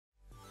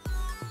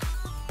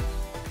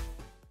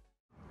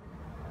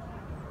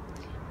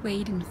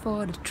Waiting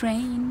for the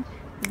train,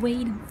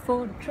 waiting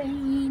for the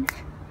train,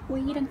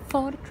 waiting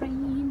for the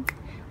train,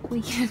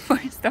 waiting for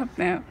it. Stop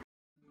now.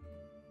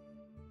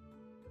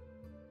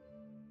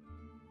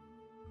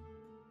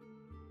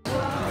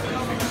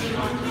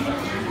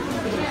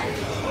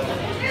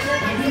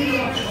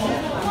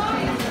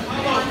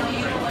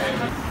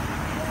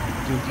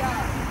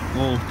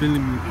 Oh,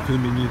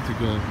 filming you to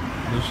go.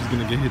 Now she's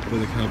gonna get hit by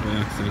the car by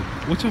accident.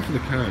 Watch out for the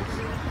cars.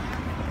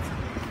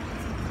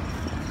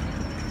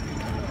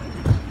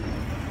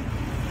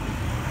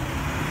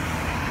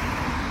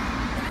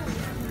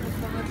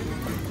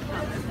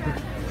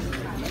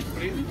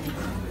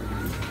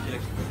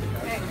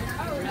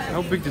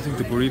 How big do you think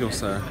the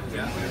burritos are?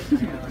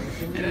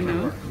 I don't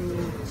know.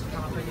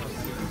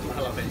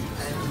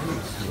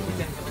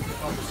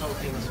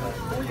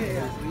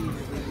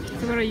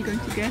 So what are you going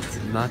to get?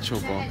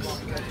 Nacho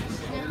box.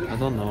 I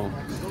don't know.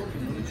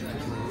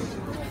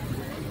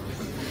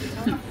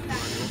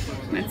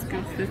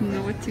 MadSkillz doesn't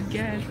know what to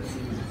get.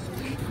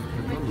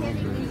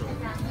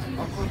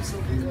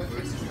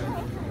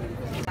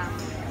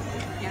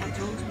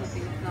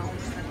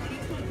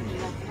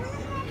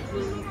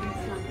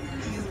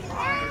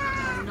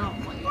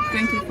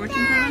 Going to the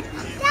fortune teller?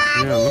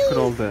 Yeah, look at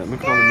all the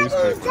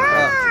newspapers.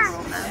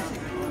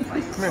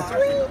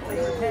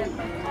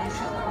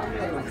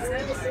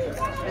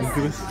 Look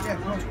at this.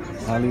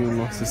 Ali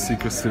unlocks his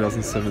secrets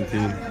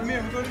 2017.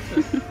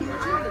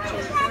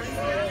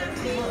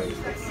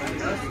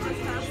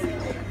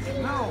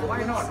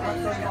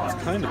 It's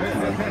kind of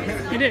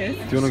fun. It is.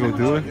 Do you want to go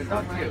do it?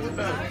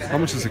 How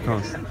much does it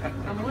cost?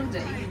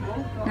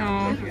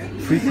 No.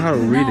 Free tarot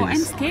readings. No, I'm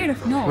scared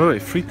of no.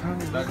 Wait, free tarot?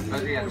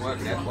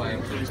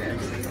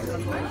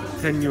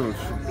 10 euros.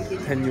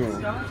 10 euro.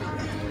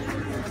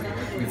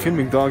 You're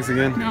filming dogs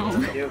again? No.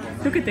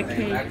 Look at the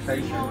cake.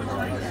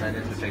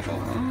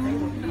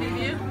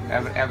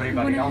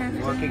 Everybody else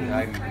is working,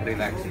 I'm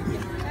relaxing.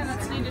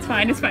 It's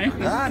fine, it's fine.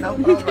 Ah, no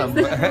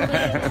problem.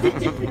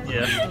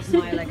 Yeah.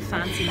 My like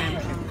fancy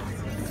membership.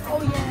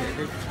 Oh yeah.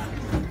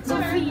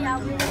 Sophia,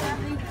 will I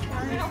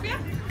help you?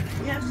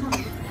 Yes.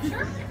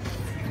 Sure.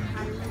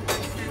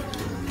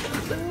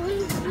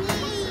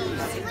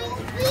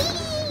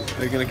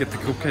 Are you gonna get the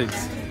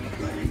cupcakes?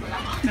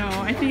 No,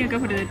 I think I'll go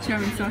for the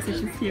German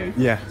sausages here.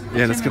 Yeah,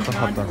 let's get the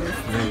hot dog.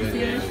 German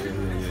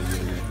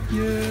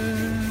Yeah.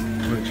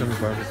 German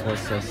barbecue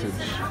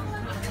sausage.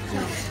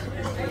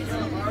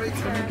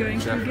 So we're going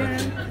to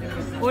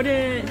get... Or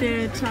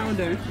the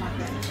chowder.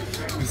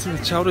 You see,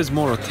 the chowder is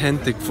more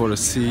authentic for a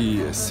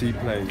sea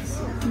place.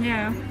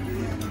 Yeah.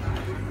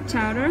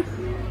 Chowder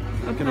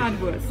or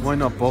bratwurst? Why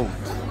not both?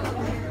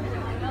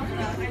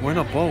 Why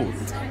not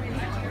both?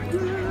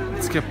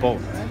 Let's get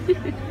both.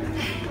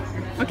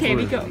 Okay,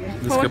 we go.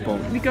 Let's get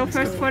both. We go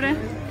first for the...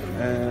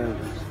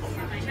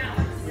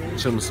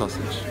 German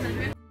sausage.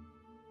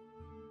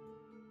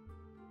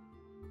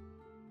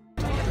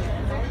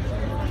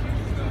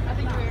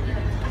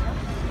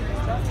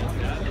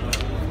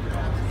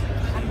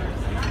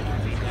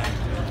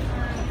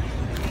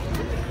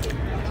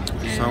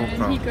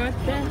 He got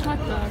the hot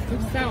dog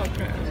with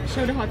sauerkraut.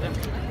 Show the hot dog.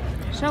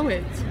 Show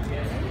it.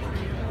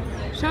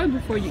 Show it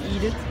before you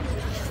eat it.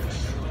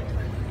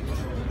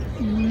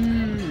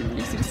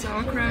 You see the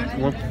sauerkraut?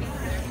 What?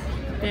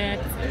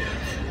 That's it.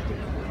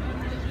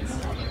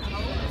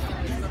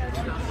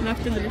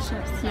 Love the little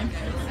shops here.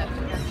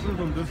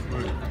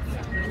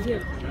 I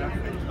did.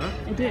 Huh?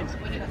 I did.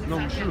 No,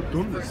 we should have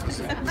done this. We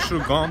should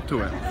have gone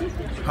to it.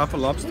 Half a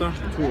lobster,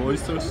 2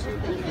 oysters.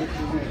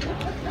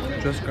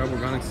 Just grab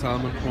organic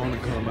salmon, prawn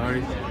and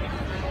calamari.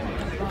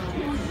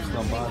 It's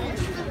not bad.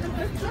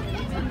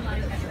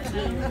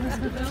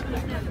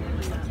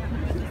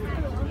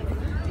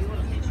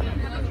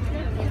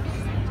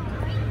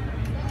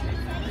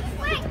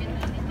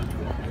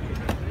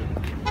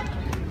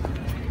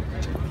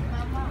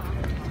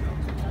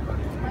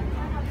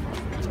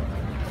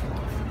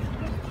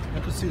 I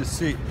have to see the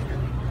sea.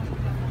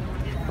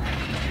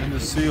 And the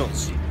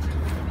seals.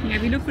 Yeah,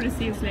 we look for the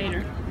seals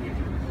later.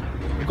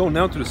 We go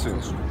now to the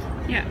seals.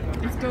 Yeah,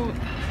 let's go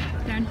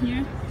down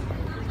here.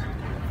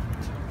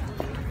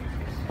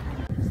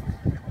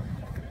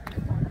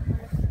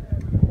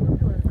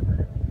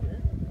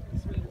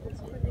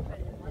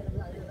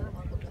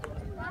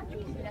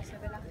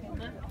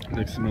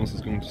 Lexi Mouse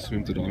is going to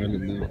swim to the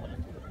island now.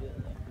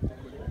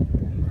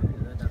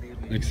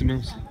 Lexi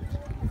Mouse,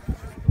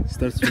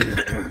 start swimming.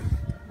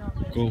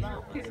 Go.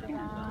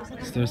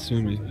 Start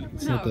swimming.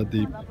 It's not that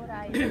deep.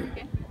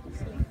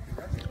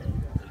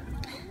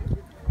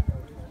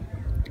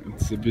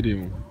 It's a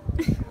video.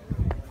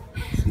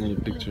 It's not a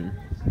picture.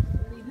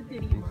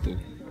 What the?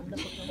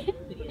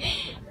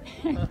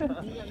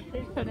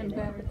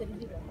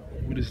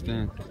 What is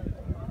that?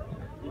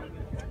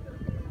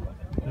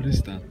 What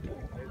is that?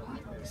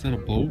 Is that a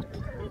boat?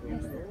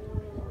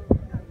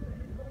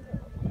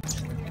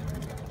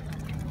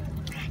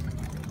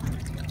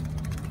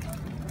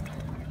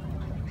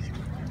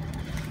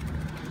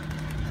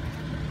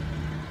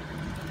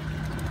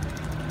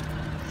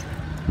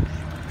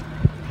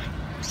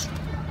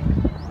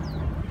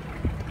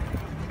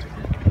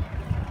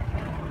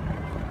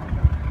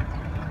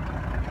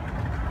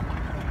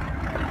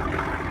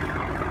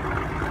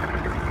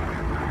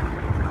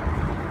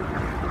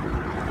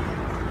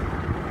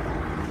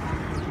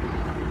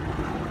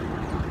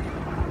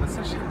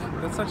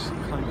 That's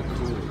actually kind of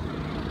cool.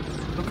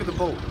 Look at the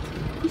boat.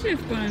 You should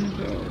have gone on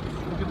the boat.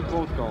 Look at the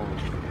boat going.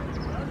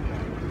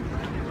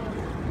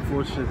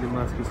 Unfortunately,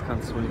 Maskis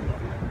can't swim.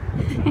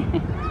 He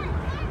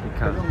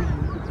can't.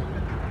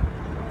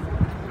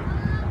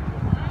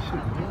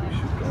 We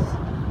should go.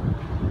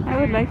 I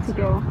would like to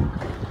go.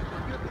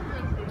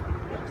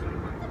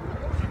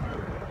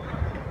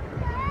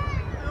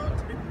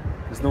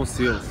 There's no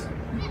seals.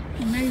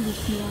 Maybe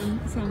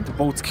some. The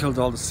boats killed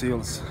all the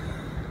seals.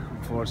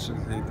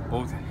 Unfortunately, the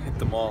boat hit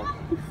them all.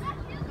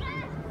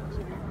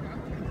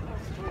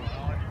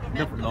 You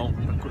never know,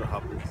 that could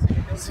have happened.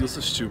 Seals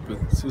are stupid.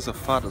 Seals are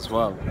fat as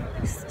well.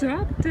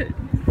 Stop it.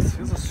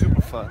 Seals are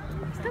super fat.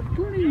 Stop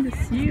bullying the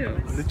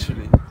seals.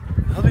 Literally.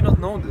 How do you not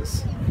know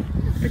this?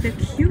 But they're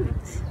cute.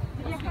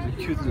 They're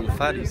cute little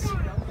fatties.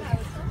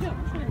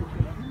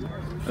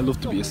 I love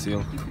to be a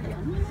seal.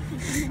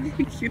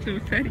 Cute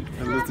little fatty.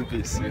 I love to be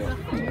a seal.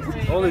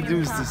 All they do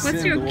is to sit What's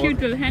in your the cute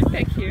water. little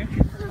handbag here?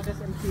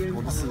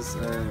 Well, this is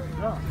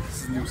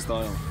new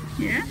style.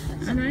 Yeah,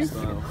 I like.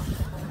 Style.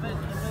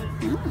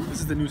 This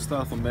is the new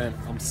style for men.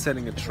 I'm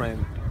setting a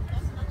trend.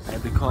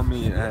 They call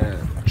me a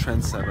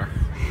trendsetter.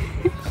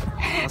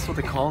 That's what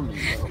they call me.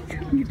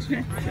 You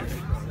dress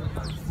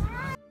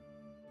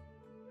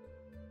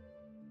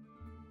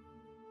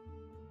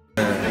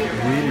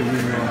Really,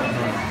 really long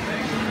time.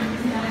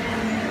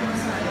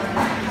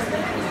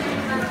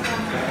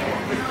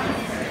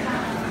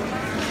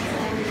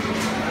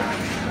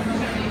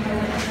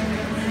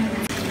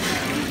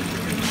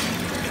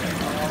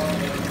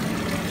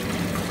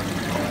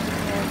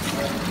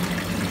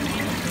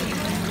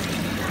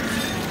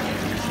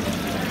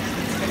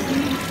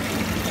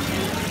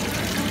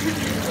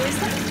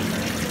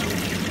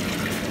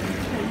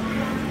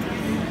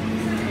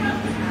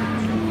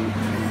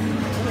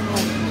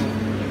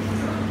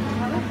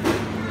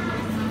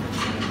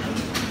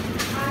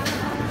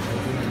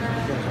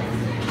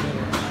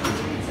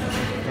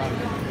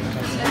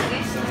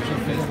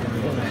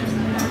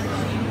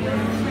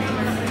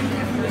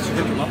 Should we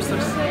get the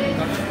lobsters?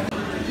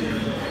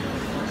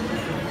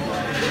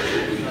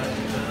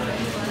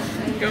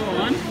 Go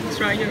on,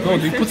 try your No,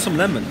 do you oyster. put some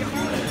lemon?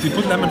 Do you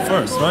put lemon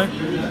first, right?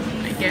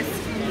 I guess.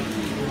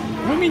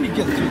 What do you mean you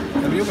get to?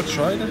 Have you ever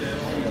tried it?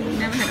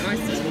 Never had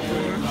oysters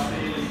before.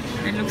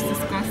 It looks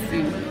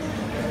disgusting.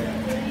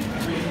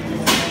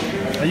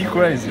 Are you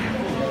crazy?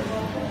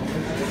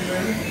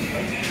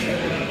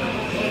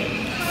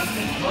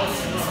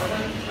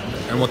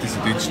 And what is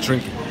it? Do you just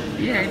drink it?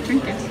 Yeah, I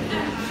drink it.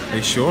 Are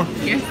you sure?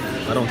 Yes,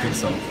 I don't think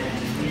so.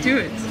 do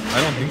it.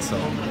 I don't think so.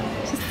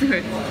 Just do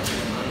it.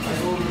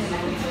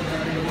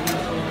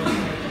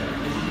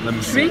 Let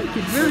me see. Drink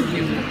it, will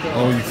you?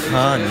 Oh, you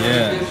can,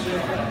 yeah.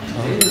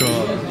 Oh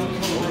god.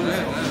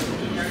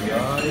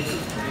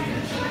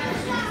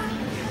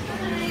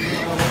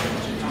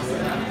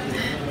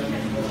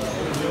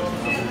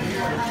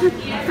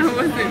 How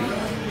was it?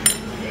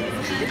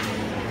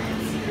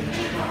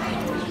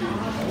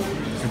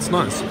 It's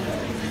nice.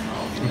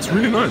 It's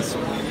really nice.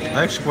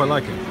 I actually quite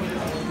like it.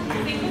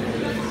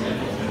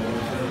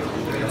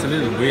 It's a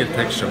little weird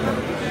texture, but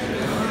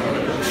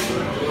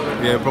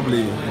yeah, it's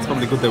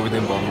probably good that we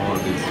didn't buy more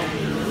of these.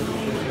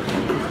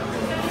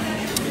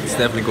 It's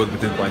definitely good we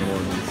didn't buy more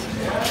of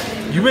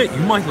these. You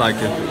might like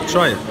it.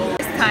 Try it.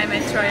 This time I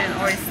try an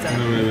oyster.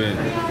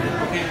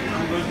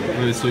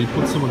 Wait, so you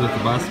put some of the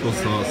Tabasco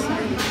sauce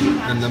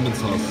and lemon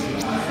sauce.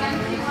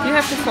 You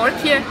have the fork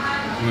here?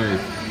 Wait,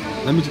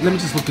 let me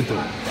just look into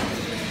it.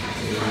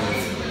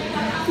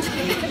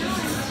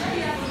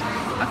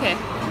 Okay,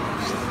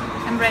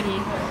 I'm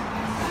ready.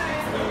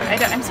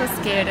 But I'm so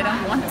scared, I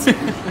don't want to.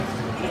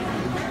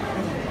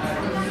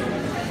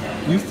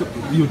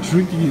 You're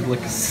drinking it like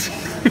a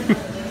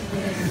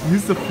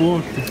use the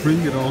fork to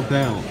bring it all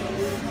down.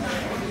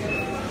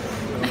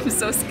 I'm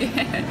so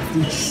scared.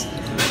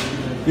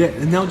 Yeah,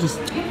 and now just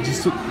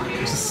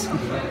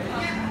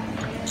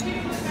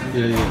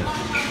yeah.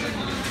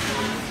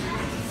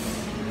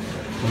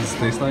 What does it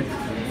taste like?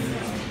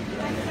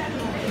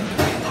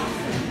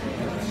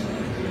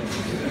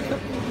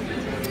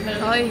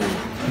 Oi.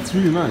 It's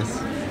really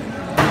nice.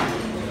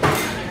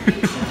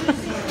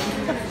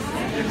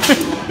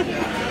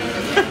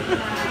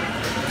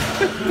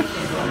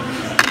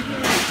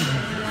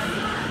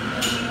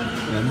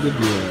 And the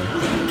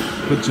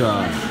beer. Good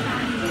job.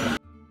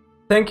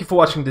 Thank you for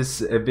watching this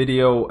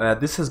video.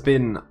 This has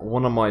been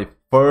one of my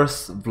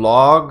first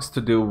vlogs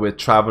to do with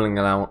traveling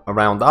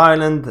around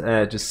Ireland,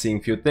 just seeing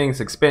a few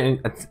things,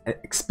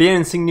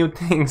 experiencing new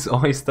things,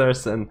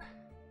 oysters, and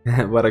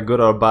whether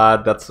good or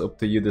bad, that's up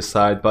to you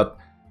decide. But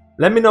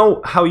let me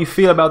know how you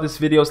feel about these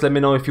videos. Let me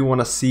know if you want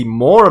to see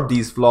more of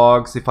these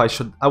vlogs. If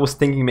I was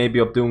thinking maybe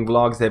of doing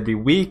vlogs every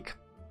week.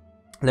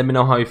 Let me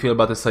know how you feel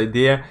about this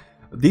idea.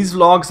 These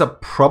vlogs are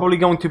probably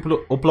going to be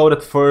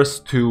uploaded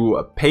first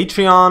to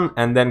Patreon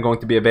and then going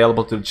to be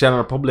available to the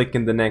general public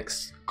in the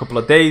next couple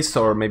of days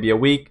or maybe a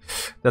week.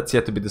 That's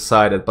yet to be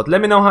decided. But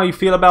let me know how you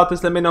feel about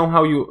this. Let me know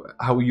how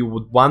you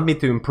would want me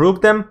to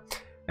improve them.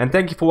 And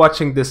thank you for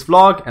watching this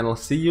vlog, and I'll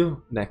see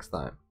you next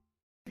time.